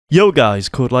Yo guys,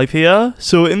 Codelife here.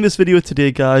 So in this video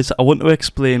today guys, I want to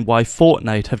explain why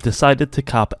Fortnite have decided to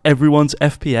cap everyone's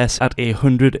FPS at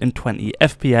 120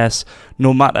 FPS,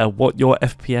 no matter what your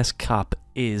FPS cap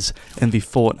is in the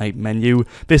Fortnite menu.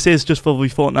 This is just for the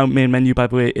Fortnite main menu, by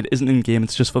the way. It isn't in game,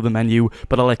 it's just for the menu,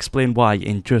 but I'll explain why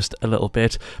in just a little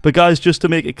bit. But guys, just to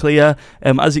make it clear,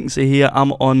 as you can see here,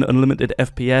 I'm on unlimited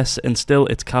FPS and still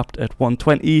it's capped at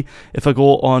 120. If I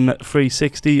go on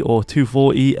 360 or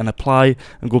 240 and apply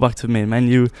and go back to the main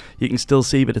menu, you can still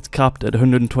see that it's capped at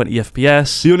 120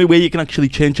 FPS. The only way you can actually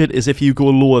change it is if you go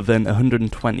lower than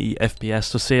 120 FPS,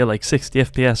 so say like 60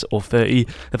 FPS or 30.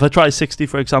 If I try 60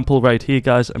 for example right here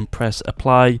guys and press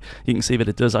apply, you can see that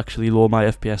it does actually lower my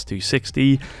FPS to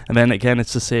 60, and then again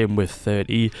it's the same with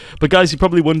 30. But guys, you're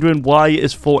probably wondering, why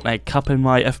is Fortnite capping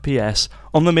my FPS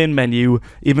on the main menu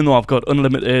even though I've got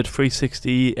unlimited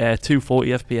 360 240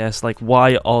 FPS? Like,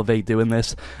 why are they doing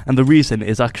this? And the reason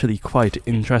is actually quite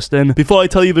interesting. Before I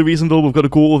tell you the reason though, we've got to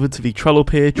go over to the Trello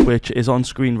page, which is on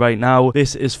screen right now.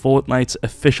 This is Fortnite's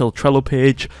official Trello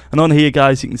page, and on here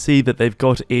guys you can see that they've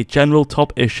got a general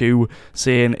top issue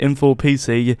saying info PC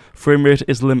frame rate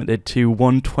is limited to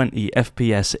 120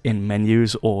 FPS in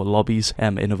menus or lobbies.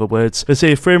 In other words, they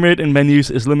say frame rate in menus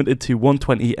is limited to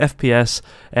 120 FPS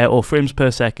or frames per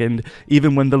second,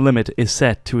 even when the limit is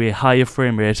set to a higher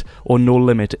frame rate or no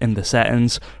limit in the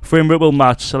settings. Frame rate will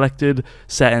match selected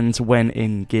settings when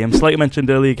in game. So like I mentioned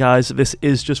earlier guys, this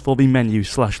is just for the menu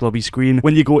 / lobby screen.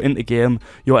 When you go into game,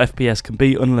 your FPS can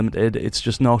be unlimited, it's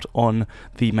just not on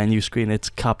the menu screen, it's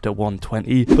capped at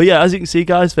 120. But yeah, as you can see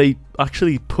guys, they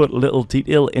actually put little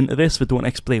detail into this, but don't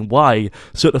explain why.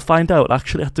 So to find out, I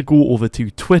actually had to go over to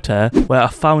Twitter, where I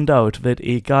found out that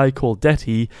a guy called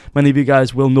Detty, many of you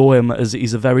guys will know him as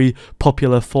he's a very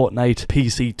popular Fortnite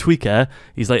PC tweaker.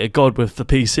 He's like a god with the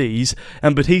PCs.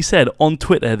 But he said on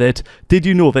Twitter that, did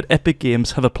you know that Epic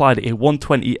Games have applied a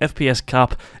 120 FPS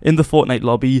cap in the Fortnite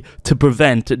lobby to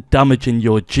prevent damaging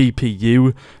your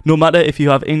GPU, no matter if you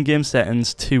have in-game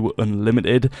settings to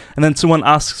unlimited? And then someone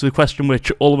asks the question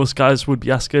which all of us guys would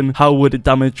be asking, how would it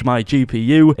damage my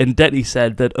GPU? And Detty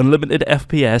said that unlimited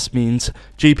FPS means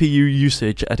GPU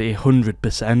usage at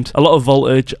 100%. A lot of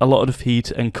voltage, a lot of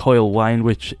heat and coil whine,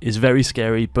 which is very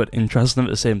scary but interesting at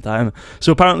the same time.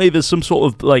 So apparently there's some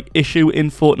sort of like issue in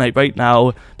Fortnite right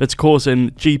now that's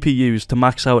causing GPUs to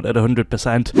max out at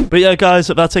 100%. But yeah guys,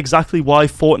 that's exactly why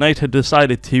Fortnite had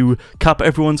decided to cap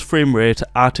everyone's frame rate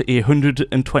at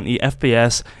 120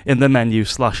 FPS in the menu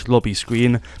 / lobby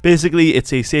screen. Basically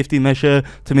it's a safety measure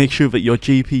to make sure that your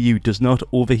GPU does not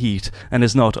overheat and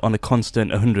is not on a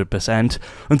constant 100%.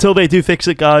 Until they do fix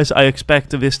it guys, I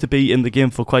expect this to be in the game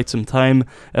for quite some time.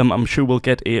 I'm sure we'll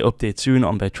get an update soon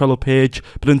on their Trello page,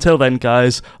 but until then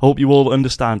guys, I hope you all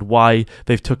understand why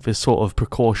they've took this sort of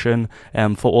precaution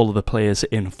for all of the players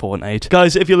in Fortnite.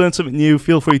 Guys, if you learned something new,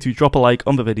 feel free to drop a like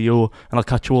on the video, and I'll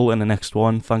catch you all in the next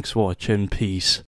one. Thanks for watching, peace.